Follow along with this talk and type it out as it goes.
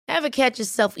Ever catch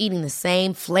yourself eating the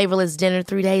same flavorless dinner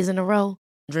 3 days in a row?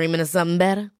 Dreaming of something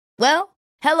better? Well,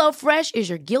 HelloFresh is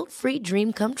your guilt-free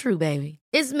dream come true, baby.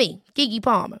 It's me, Keke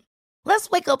Palmer. Let's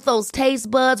wake up those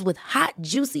taste buds with hot,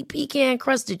 juicy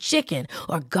pecan-crusted chicken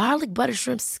or garlic butter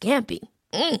shrimp scampi.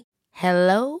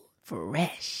 Hello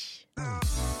Fresh.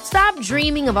 Stop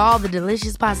dreaming of all the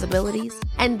delicious possibilities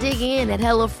and dig in at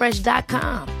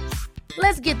HelloFresh.com.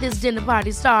 Let's get this dinner party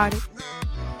started.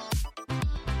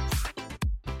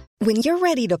 When you're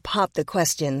ready to pop the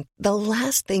question, the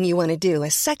last thing you want to do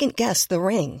is second-guess the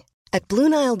ring. At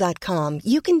BlueNile.com,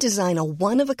 you can design a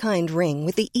one-of-a-kind ring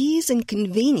with the ease and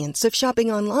convenience of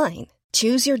shopping online.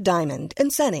 Choose your diamond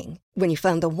and setting. When you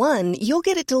find the one, you'll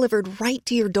get it delivered right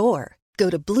to your door. Go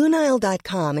to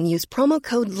BlueNile.com and use promo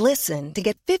code LISTEN to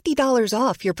get $50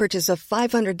 off your purchase of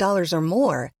 $500 or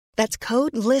more. That's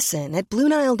code LISTEN at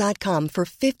BlueNile.com for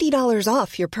 $50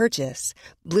 off your purchase.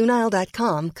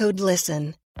 BlueNile.com, code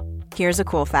LISTEN. Here's a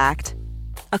cool fact.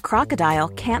 A crocodile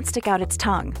can't stick out its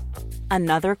tongue.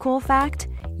 Another cool fact,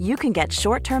 you can get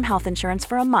short-term health insurance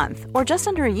for a month or just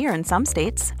under a year in some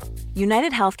states.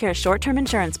 United Healthcare short-term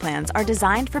insurance plans are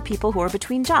designed for people who are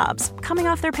between jobs, coming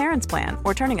off their parents' plan,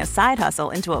 or turning a side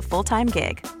hustle into a full-time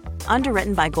gig.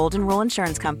 Underwritten by Golden Rule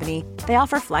Insurance Company, they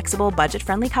offer flexible,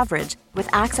 budget-friendly coverage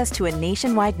with access to a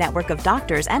nationwide network of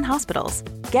doctors and hospitals.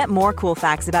 Get more cool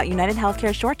facts about United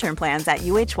Healthcare short-term plans at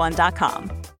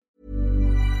uh1.com.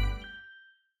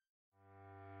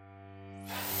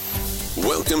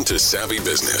 Welcome to Savvy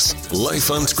Business, Life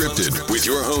Unscripted, with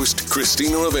your host,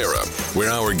 Christina Rivera,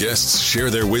 where our guests share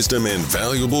their wisdom and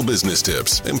valuable business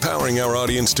tips, empowering our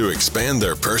audience to expand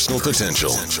their personal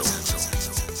potential.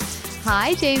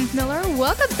 Hi, James Miller.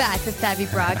 Welcome back to Savvy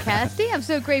Broadcasting. I'm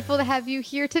so grateful to have you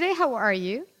here today. How are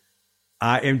you?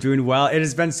 I am doing well. It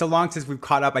has been so long since we've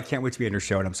caught up. I can't wait to be on your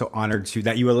show, and I'm so honored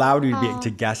that you allowed me to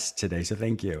guest today. So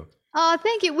thank you. Oh,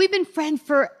 thank you. We've been friends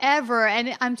forever,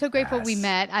 and I'm so grateful we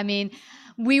met. I mean,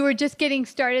 we were just getting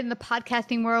started in the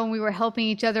podcasting world, and we were helping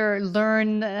each other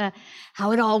learn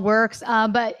how it all works.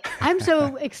 But I'm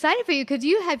so excited for you because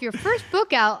you have your first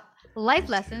book out, Life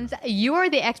Lessons. You are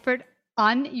the expert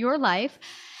on your life,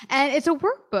 and it's a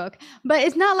workbook, but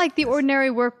it's not like the ordinary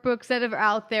workbooks that are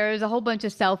out there. There's a whole bunch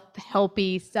of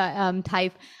self-helpy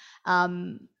type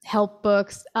help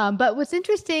books. But what's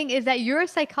interesting is that you're a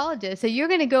psychologist. So you're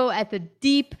going to go at the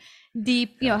deep,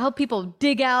 help people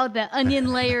dig out the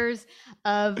onion layers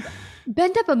of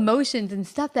bent up emotions and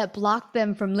stuff that block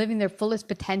them from living their fullest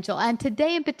potential. And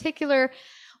today in particular,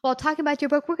 while talking about your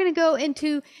book, we're going to go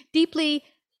into deeply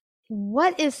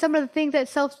what is some of the things that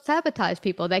self-sabotage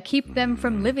people, that keep them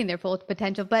from living their full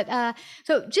potential. But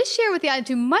so just share with the audience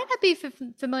who might not be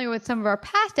familiar with some of our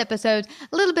past episodes,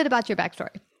 a little bit about your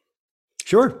backstory.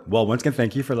 Sure. Well, once again,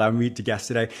 thank you for allowing me to guest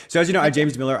today. So as you know, I'm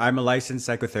James Miller. I'm a licensed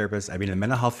psychotherapist. I've been in the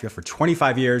mental health field for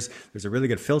 25 years. There's a really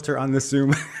good filter on this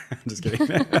Zoom. I'm just kidding.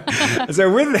 I'm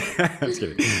just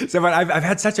kidding. So but I've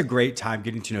had such a great time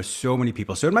getting to know so many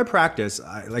people. So in my practice,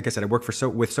 like I said, I work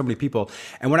with so many people.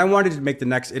 And when I wanted to make the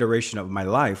next iteration of my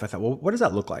life, I thought, well, what does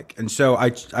that look like? And so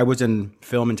I was in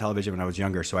film and television when I was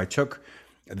younger. So I took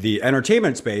the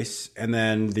entertainment space and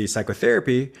then the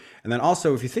psychotherapy. And then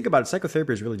also, if you think about it,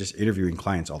 psychotherapy is really just interviewing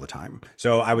clients all the time.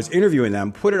 So I was interviewing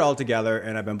them, put it all together,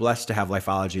 and I've been blessed to have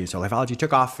Lifeology. And so Lifeology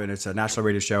took off, and it's a national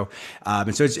radio show.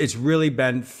 And so it's really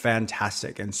been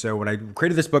fantastic. And so when I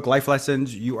created this book, Life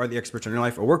Lessons, You Are the Experts on Your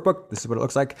Life, a workbook, this is what it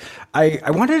looks like. I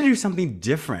wanted to do something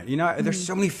different. You know, there's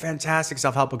so many fantastic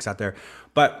self-help books out there,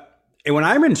 but and when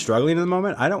I'm struggling in the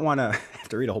moment, I don't want to have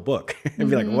to read a whole book and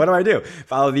be like, what do I do?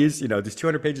 Follow these, these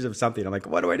 200 pages of something. I'm like,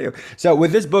 what do I do? So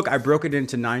with this book, I broke it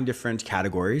into 9 different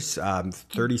categories,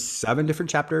 37 different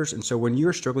chapters. And so when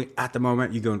you're struggling at the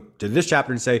moment, you go to this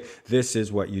chapter and say, this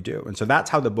is what you do. And so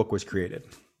that's how the book was created.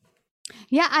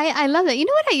 Yeah, I love that. You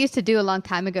know what I used to do a long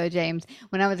time ago, James,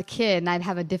 when I was a kid and I'd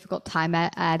have a difficult time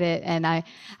at it, and I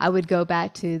would go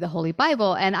back to the Holy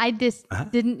Bible, and I just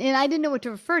didn't know what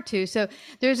to refer to. So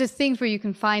there's just things where you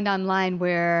can find online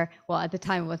where, well, at the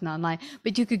time it wasn't online,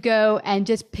 but you could go and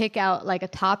just pick out like a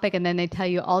topic, and then they tell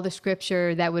you all the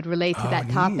scripture that would relate to that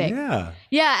topic.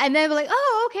 Yeah, and then we're like,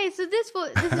 oh, okay, so this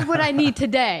is what I need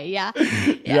today.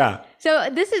 Yeah. So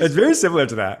it's very similar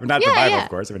to that. Not the Bible, of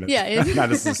course. I mean, it's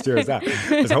not as austere as that,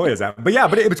 as holy as that. But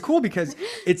but it was cool because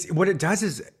what it does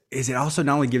is it also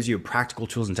not only gives you practical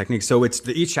tools and techniques. So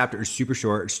each chapter is super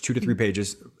short. It's 2 to 3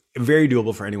 pages. very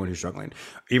doable for anyone who's struggling,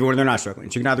 even when they're not struggling.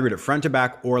 So you can either read it front to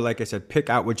back, or like I said, pick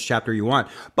out which chapter you want.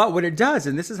 But what it does,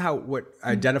 and this is what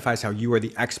identifies how you are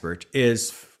the expert,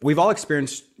 is we've all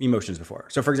experienced emotions before.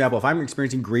 So for example, if I'm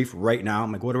experiencing grief right now,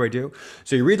 I'm like, what do I do?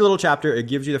 So you read the little chapter, it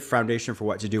gives you the foundation for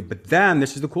what to do. But then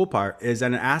this is the cool part, is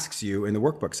then it asks you in the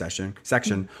workbook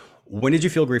section, when did you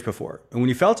feel grief before? And when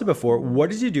you felt it before, what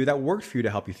did you do that worked for you to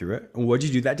help you through it? And what did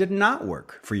you do that did not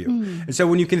work for you? And so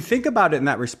when you can think about it in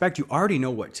that respect, you already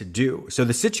know what to do. So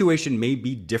the situation may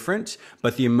be different,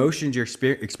 but the emotions you're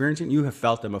experiencing, you have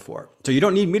felt them before. So you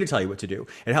don't need me to tell you what to do.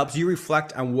 It helps you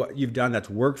reflect on what you've done that's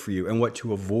worked for you and what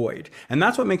to avoid. And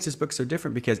that's what makes this book so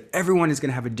different, because everyone is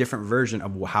going to have a different version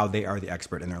of how they are the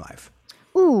expert in their life.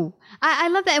 Ooh, I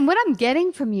love that. And what I'm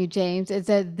getting from you, James, is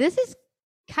that this is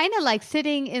kind of like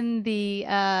sitting in the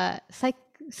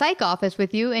psych office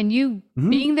with you and you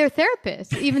being their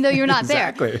therapist, even though you're not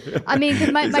Exactly. there. I mean,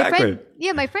 because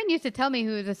my friend used to tell me,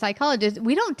 who is a psychologist,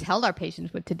 we don't tell our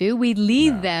patients what to do. We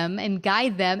lead them and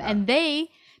guide them, and they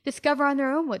discover on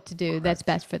their own what to do that's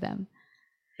best for them.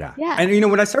 Yeah.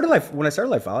 And when I started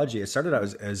Lifeology, it started out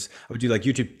as I would do like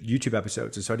YouTube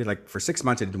episodes. And so I did like for 6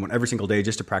 months, I did one every single day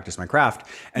just to practice my craft.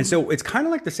 And so it's kind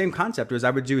of like the same concept, was I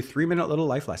would do 3-minute little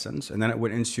life lessons, and then it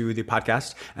went into the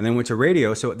podcast, and then went to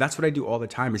radio. So that's what I do all the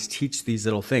time, is teach these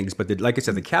little things. But like I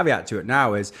said, the caveat to it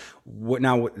now is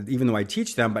even though I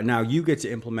teach them, but now you get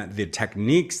to implement the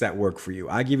techniques that work for you.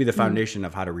 I give you the foundation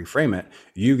of how to reframe it.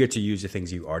 You get to use the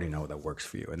things you already know that works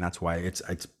for you. And that's why it's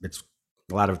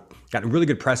gotten really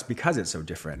good press, because it's so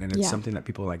different. And it's something that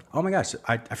people are like, oh my gosh,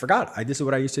 I forgot. This is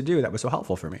what I used to do. That was so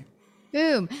helpful for me.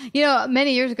 Boom.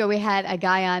 Many years ago, we had a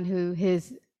guy on who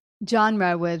his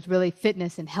genre was really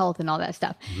fitness and health and all that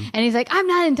stuff. And he's like, I'm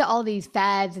not into all these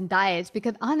fads and diets,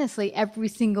 because honestly, every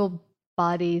single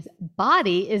body's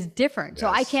body is different. So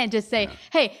I can't just say,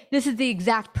 hey, this is the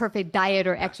exact perfect diet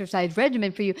or exercise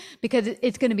regimen for you, because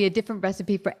it's going to be a different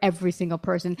recipe for every single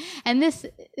person. And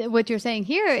what you're saying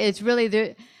here is really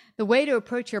the way to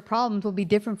approach your problems will be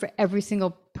different for every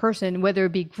single person, whether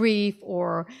it be grief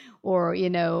or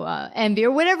envy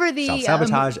or whatever the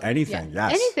self-sabotage, anything.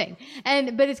 Anything.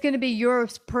 But it's going to be your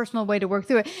personal way to work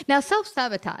through it. Now,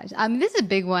 self-sabotage. I mean, this is a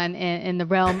big one in the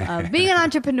realm of being an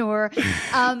entrepreneur.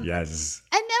 Yes.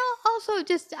 And now also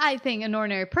just, I think, an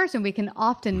ordinary person, we can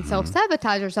often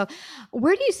self-sabotage ourselves.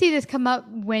 Where do you see this come up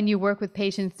when you work with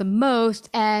patients the most?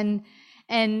 And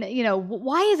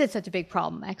why is it such a big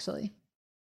problem, actually?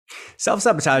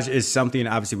 Self-sabotage is something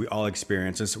obviously we all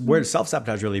experience. It's where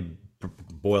self-sabotage really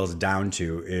boils down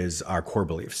to is our core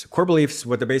beliefs. Core beliefs,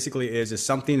 what that basically is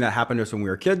something that happened to us when we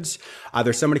were kids.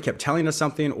 Either somebody kept telling us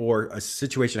something, or a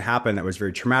situation happened that was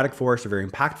very traumatic for us or very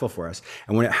impactful for us.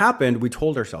 And when it happened, we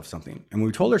told ourselves something. And when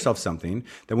we told ourselves something,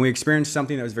 then we experienced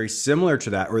something that was very similar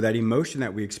to that, or that emotion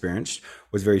that we experienced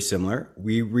was very similar.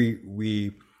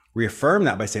 We reaffirm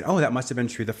that by saying, oh, that must have been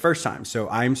true the first time. So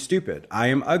I'm stupid, I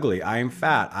am ugly, I am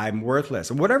fat, I'm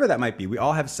worthless, whatever that might be. We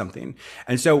all have something.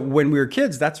 And so when we were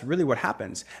kids, that's really what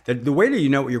happens. The way that you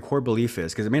know what your core belief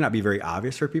is, because it may not be very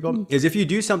obvious for people, is if you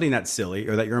do something that's silly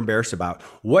or that you're embarrassed about,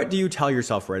 what do you tell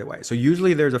yourself right away? So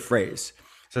usually there's a phrase.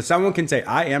 So someone can say,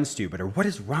 I am stupid, or what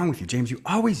is wrong with you, James? You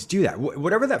always do that.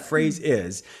 Whatever that phrase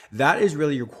is, that is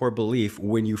really your core belief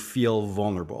when you feel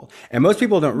vulnerable. And most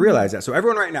people don't realize that. So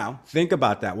everyone right now, think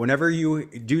about that. Whenever you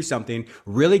do something,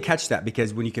 really catch that,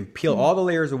 because when you can peel all the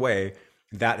layers away,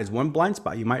 that is one blind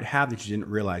spot you might have that you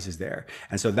didn't realize is there.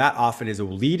 And so that often is a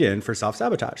lead in for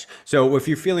self-sabotage. So if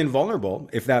you're feeling vulnerable,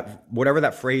 whatever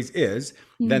that phrase is,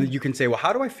 then you can say, well,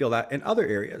 how do I feel that in other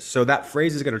areas? So that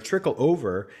phrase is going to trickle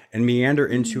over and meander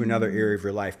into another area of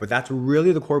your life. But that's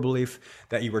really the core belief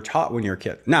that you were taught when you were a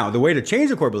kid. Now, the way to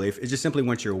change the core belief is just simply,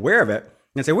 once you're aware of it,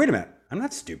 and say, wait a minute, I'm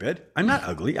not stupid, I'm not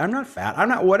ugly, I'm not fat, I'm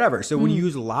not whatever. So when you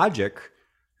use logic,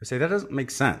 you say, that doesn't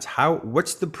make sense.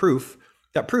 What's the proof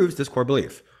that proves this core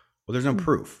belief? Well, there's no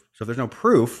proof. So if there's no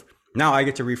proof, now I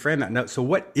get to reframe that. Now, so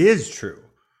what is true?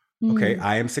 Okay,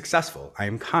 I am successful, I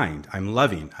am kind, I'm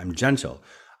loving, I'm gentle,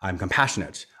 I'm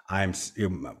compassionate, I'm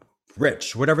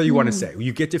rich, whatever you want to say.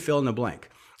 You get to fill in the blank.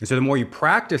 And so the more you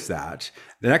practice that,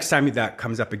 the next time that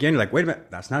comes up again, you're like, wait a minute,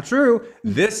 that's not true.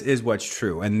 This is what's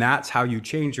true. And that's how you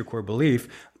change your core belief,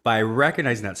 by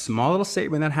recognizing that small little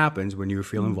statement that happens when you're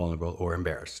feeling vulnerable or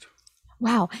embarrassed.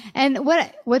 Wow. And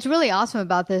what's really awesome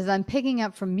about this is I'm picking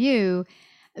up from you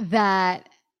that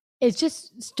it's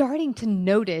just starting to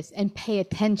notice and pay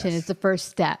attention is the first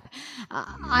step.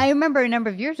 I remember a number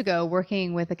of years ago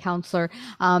working with a counselor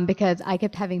because I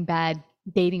kept having bad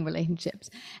dating relationships.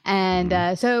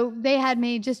 And so they had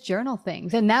me just journal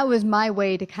things. And that was my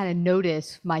way to kind of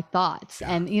notice my thoughts.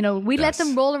 And, you know, we let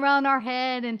them roll around our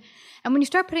head. And when you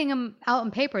start putting them out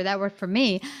on paper, that worked for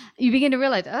me, you begin to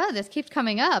realize, oh, this keeps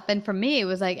coming up. And for me, it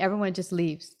was like everyone just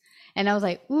leaves. And I was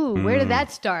like, ooh, where did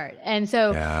that start? And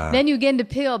so then you begin to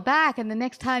peel back. And the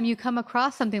next time you come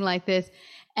across something like this,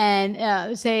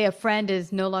 and say a friend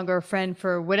is no longer a friend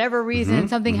for whatever reason,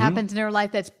 something happens in their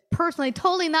life that's personally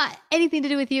totally not anything to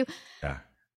do with you. Yeah.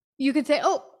 You could say,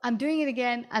 oh, I'm doing it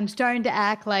again. I'm starting to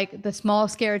act like the small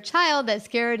scared child that's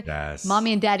scared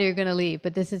mommy and daddy are going to leave.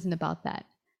 But this isn't about that.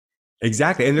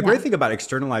 Exactly. And the great thing about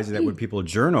externalizing that when people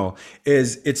journal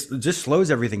is it just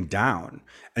slows everything down.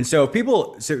 And so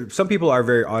some people are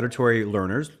very auditory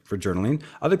learners for journaling.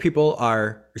 Other people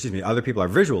are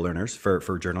visual learners for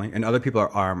journaling, and other people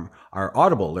are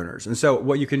audible learners. And so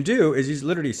what you can do is you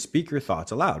literally speak your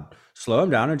thoughts aloud, slow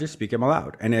them down and just speak them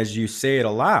aloud. And as you say it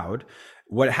aloud,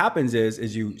 what happens is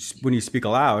when you speak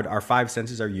aloud, our 5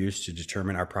 senses are used to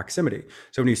determine our proximity.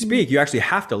 So when you speak, you actually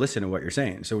have to listen to what you're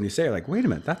saying. So when you say like, wait a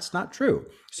minute, that's not true.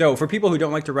 So for people who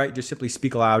don't like to write, just simply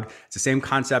speak aloud. It's the same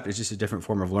concept. It's just a different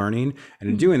form of learning. And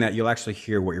in doing that, you'll actually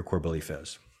hear what your core belief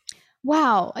is.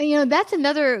 Wow. You know, that's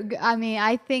another, I mean,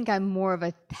 I think I'm more of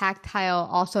a tactile,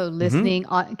 also listening,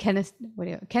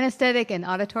 kinesthetic and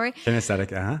auditory.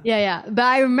 Kinesthetic, Yeah. But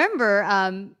I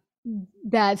remember,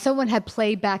 that someone had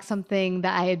played back something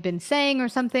that I had been saying or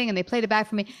something, and they played it back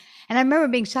for me. And I remember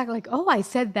being shocked, like, oh, I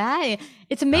said that.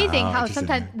 It's amazing how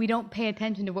sometimes we don't pay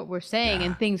attention to what we're saying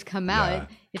and things come out.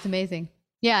 It's amazing.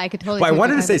 Yeah, I could totally. Well, I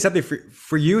wanted to say something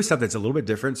for you, something that's a little bit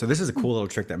different. So this is a cool little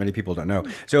trick that many people don't know.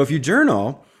 So if you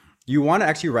journal, you want to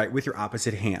actually write with your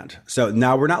opposite hand. So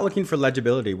now we're not looking for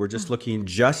legibility. We're just looking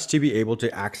just to be able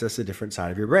to access a different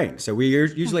side of your brain. So we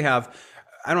usually have,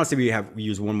 I don't want to say we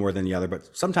use one more than the other,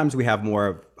 but sometimes we have more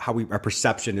of how our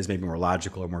perception is maybe more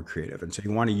logical or more creative. And so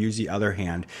you want to use the other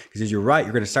hand, because as you write,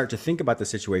 you're going to start to think about the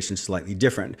situation slightly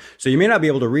different. So you may not be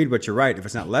able to read what you write if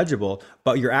it's not legible,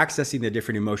 but you're accessing the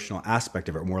different emotional aspect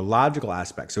of it, more logical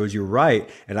aspect. So as you write,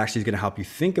 it actually is going to help you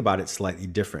think about it slightly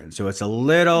different. So it's a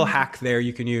little hack there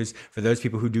you can use for those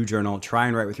people who do journal. Try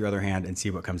and write with your other hand and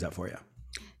see what comes up for you.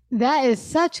 That is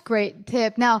such great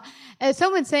tip. Now, as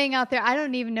someone's saying out there, I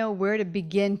don't even know where to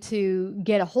begin to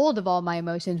get a hold of all my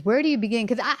emotions. Where do you begin?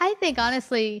 Because I think,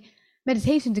 honestly,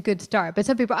 meditation's a good start. But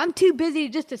some people, I'm too busy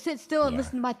just to sit still and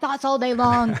listen to my thoughts all day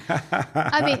long.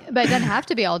 I mean, but it doesn't have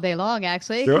to be all day long,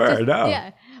 actually. Sure, no.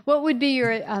 Yeah. What would be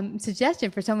your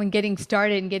suggestion for someone getting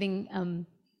started and getting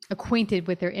acquainted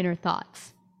with their inner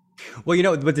thoughts? Well, you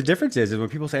know, but the difference is when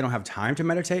people say I don't have time to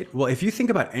meditate, well, if you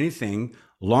think about anything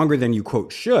longer than you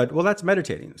quote should, well, that's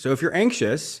meditating. So if you're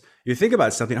anxious, you think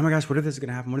about something, oh my gosh, what if this is going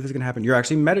to happen? What if this is going to happen? You're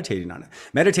actually meditating on it.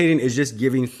 Meditating is just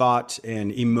giving thought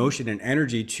and emotion and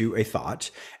energy to a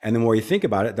thought. And the more you think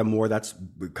about it, the more that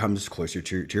comes closer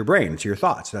to your brain, to your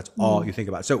thoughts. So that's all you think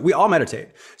about. So we all meditate.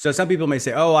 So some people may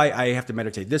say, oh, I have to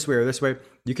meditate this way or this way.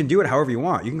 You can do it however you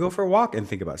want. You can go for a walk and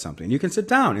think about something. You can sit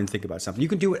down and think about something. You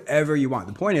can do whatever you want.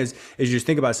 The point is you just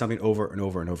think about something over and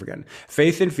over and over again.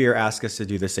 Faith and fear ask us to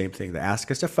do the same thing. They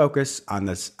ask us to focus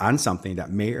on something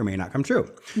that may or may not come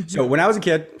true. So when I was a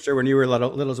kid, I'm sure when you were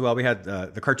little as well, we had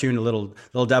the cartoon, a little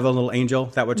devil, a little angel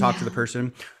that would talk to the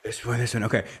person. This one.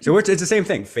 Okay. So it's the same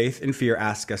thing. Faith and fear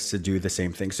ask us to do the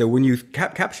same thing. So when you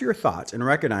capture your thoughts and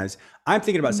recognize, I'm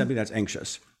thinking about something that's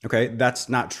anxious. Okay. That's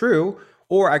not true.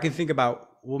 Or I can think about,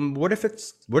 well, what if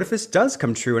this does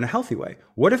come true in a healthy way?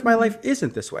 What if my life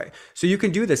isn't this way? So you can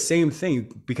do the same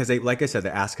thing because like I said, they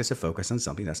ask us to focus on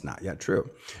something that's not yet true.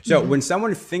 So when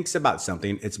someone thinks about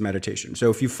something, it's meditation.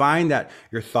 So if you find that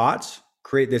your thoughts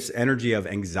create this energy of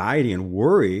anxiety and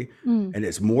worry, and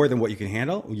it's more than what you can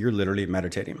handle, you're literally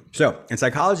meditating. So in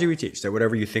psychology, we teach that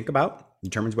whatever you think about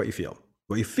determines what you feel.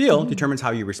 What you feel determines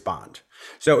how you respond.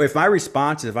 So if my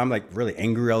response is if I'm like really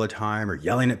angry all the time or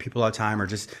yelling at people all the time or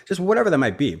just whatever that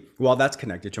might be, well, that's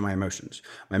connected to my emotions.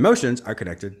 My emotions are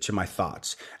connected to my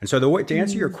thoughts. And so the way to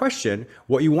answer your question,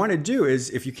 what you want to do is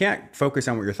if you can't focus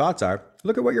on what your thoughts are,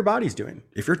 look at what your body's doing.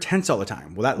 If you're tense all the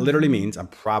time, well, that literally means I'm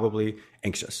probably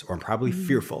anxious or I'm probably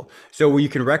fearful. So you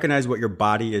can recognize what your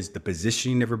body is, the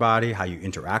positioning of your body, how you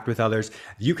interact with others.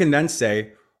 You can then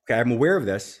say, okay, I'm aware of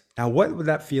this. Now, what would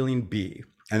that feeling be?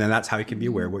 And then that's how you can be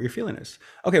aware of what your feeling is.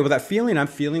 Okay, well, that feeling, I'm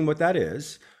feeling what that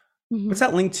is. What's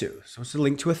that linked to? So it's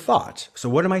linked to a thought. So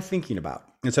what am I thinking about?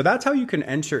 And so that's how you can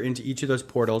enter into each of those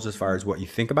portals as far as what you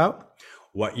think about,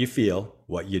 what you feel,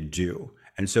 what you do.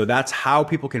 And so that's how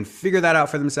people can figure that out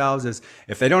for themselves is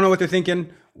if they don't know what they're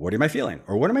thinking, what am I feeling?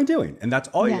 Or what am I doing? And that's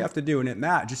all you have to do. And in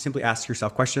that, just simply ask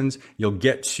yourself questions. You'll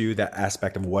get to that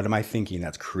aspect of what am I thinking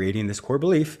that's creating this core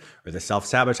belief or the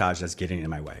self-sabotage that's getting in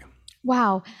my way.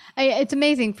 Wow. It's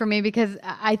amazing for me because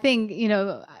I think,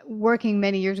 working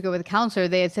many years ago with a counselor,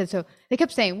 they had said, so they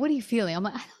kept saying, what are you feeling? I'm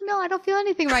like, I don't know. I don't feel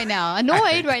anything right now.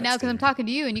 Annoyed right now because I'm talking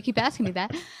to you and you keep asking me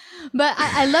that. But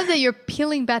I love that you're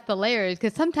peeling back the layers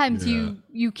because sometimes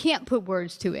you can't put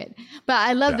words to it. But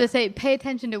I love to say, pay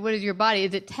attention to what is your body.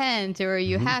 Is it tense or are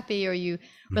you happy or are you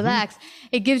relaxed?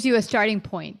 It gives you a starting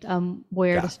point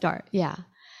where to start. Yeah.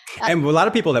 And a lot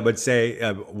of people that would say,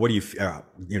 what do you,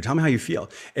 tell me how you feel.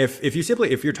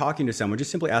 If you're talking to someone,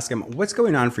 just simply ask them, what's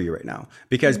going on for you right now?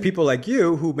 Because people like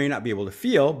you who may not be able to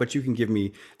feel, but you can give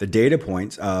me the data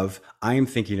points of, I am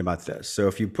thinking about this. So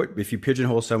if you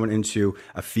pigeonhole someone into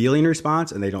a feeling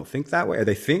response and they don't think that way, or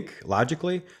they think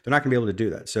logically, they're not gonna be able to do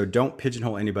that. So don't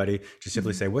pigeonhole anybody. Just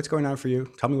simply say, what's going on for you?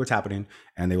 Tell me what's happening.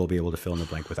 And they will be able to fill in the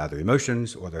blank with either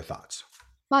emotions or their thoughts.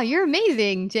 Wow, you're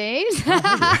amazing, James.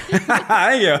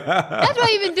 Thank you. That's why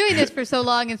you've been doing this for so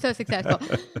long and so successful.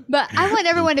 But I want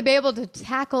everyone to be able to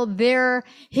tackle their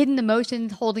hidden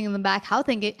emotions, holding them back. How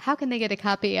can they get a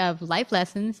copy of Life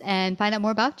Lessons and find out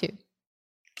more about you?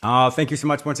 Oh, thank you so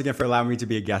much once again for allowing me to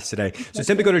be a guest today. So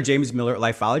simply go to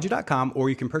jamesmillerlifeology.com, or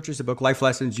you can purchase the book, Life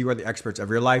Lessons, You Are the Experts of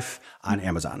Your Life, on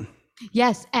Amazon.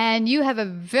 Yes. And you have a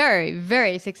very,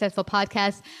 very successful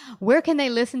podcast. Where can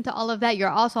they listen to all of that? You're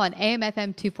also on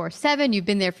AM/FM 247. You've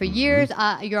been there for years.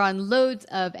 You're on loads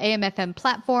of AM/FM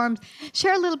platforms.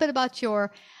 Share a little bit about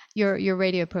your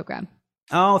radio program.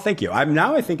 Oh, thank you. I'm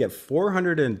now, I think, at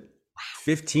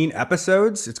 415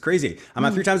 episodes. It's crazy. I'm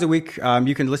on 3 times a week.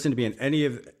 You can listen to me on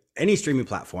any streaming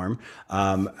platform.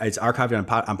 It's archived on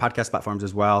podcast platforms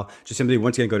as well. Just simply,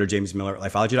 once again, go to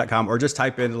jamesmillerlifeology.com or just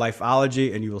type in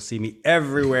Lifeology and you will see me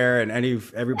everywhere and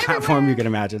every platform you can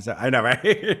imagine. So I know, right?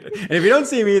 And if you don't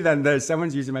see me, then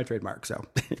someone's using my trademark. So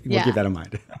we'll keep that in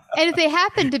mind. And if they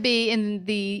happen to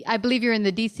be I believe you're in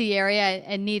the DC area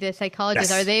and need a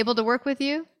psychologist, Are they able to work with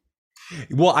you?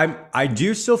 Well, I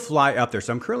do still fly up there.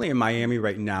 So I'm currently in Miami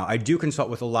right now. I do consult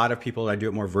with a lot of people. I do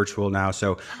it more virtual now.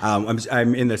 So I'm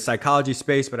in the psychology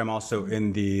space, but I'm also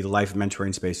in the life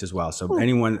mentoring space as well. So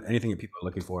anything that people are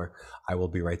looking for, I will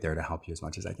be right there to help you as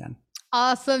much as I can.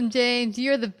 Awesome, James.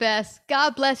 You're the best.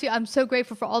 God bless you. I'm so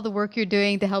grateful for all the work you're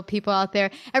doing to help people out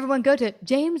there. Everyone go to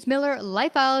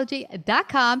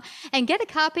jamesmillerlifeology.com and get a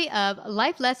copy of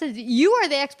Life Lessons. You are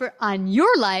the expert on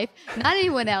your life, not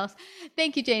anyone else.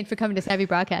 Thank you, James, for coming to Savvy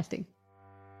Broadcasting.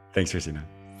 Thanks, Christina.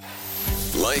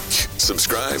 Like,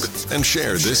 subscribe, and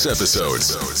share this episode.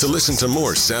 To listen to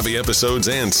more Savvy episodes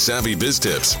and Savvy Biz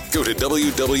Tips, go to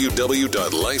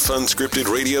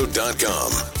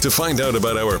www.lifeunscriptedradio.com. To find out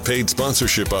about our paid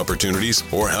sponsorship opportunities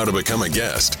or how to become a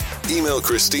guest, email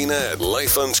Christina at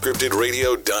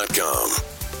lifeunscriptedradio.com.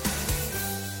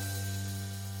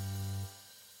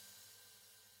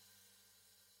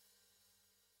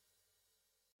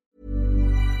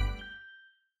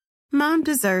 Mom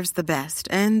deserves the best,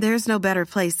 and there's no better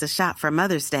place to shop for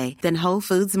Mother's Day than Whole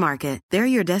Foods Market. They're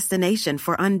your destination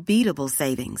for unbeatable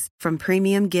savings, from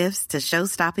premium gifts to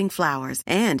show-stopping flowers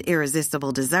and irresistible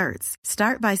desserts.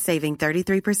 Start by saving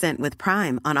 33% with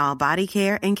Prime on all body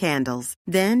care and candles.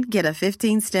 Then get a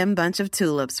 15-stem bunch of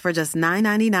tulips for just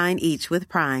 $9.99 each with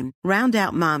Prime. Round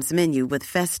out Mom's menu with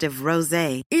festive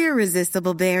rosé,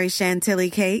 irresistible berry chantilly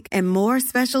cake, and more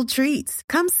special treats.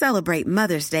 Come celebrate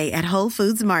Mother's Day at Whole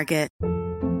Foods Market.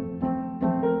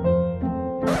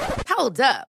 Hold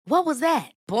up. What was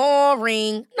that?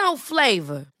 Boring. No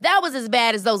flavor. That was as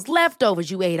bad as those leftovers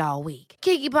you ate all week.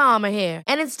 Keke Palmer here.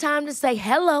 And it's time to say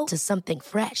hello to something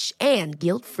fresh and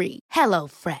guilt-free. Hello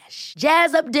Fresh.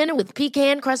 Jazz up dinner with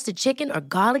pecan-crusted chicken or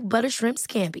garlic butter shrimp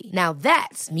scampi. Now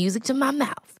that's music to my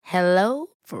mouth. Hello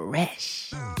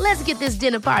Fresh. Let's get this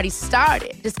dinner party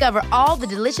started. Discover all the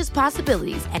delicious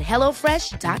possibilities at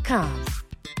HelloFresh.com.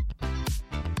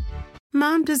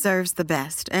 Mom deserves the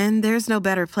best, and there's no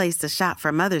better place to shop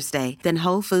for Mother's Day than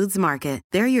Whole Foods Market.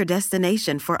 They're your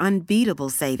destination for unbeatable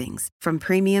savings, from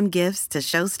premium gifts to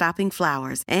show-stopping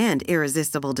flowers and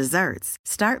irresistible desserts.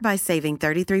 Start by saving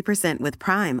 33% with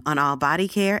Prime on all body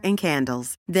care and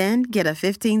candles. Then get a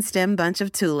 15-stem bunch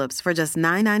of tulips for just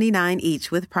 $9.99 each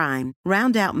with Prime.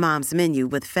 Round out Mom's menu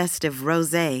with festive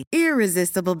rosé,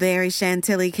 irresistible berry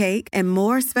chantilly cake, and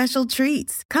more special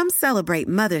treats. Come celebrate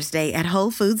Mother's Day at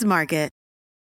Whole Foods Market.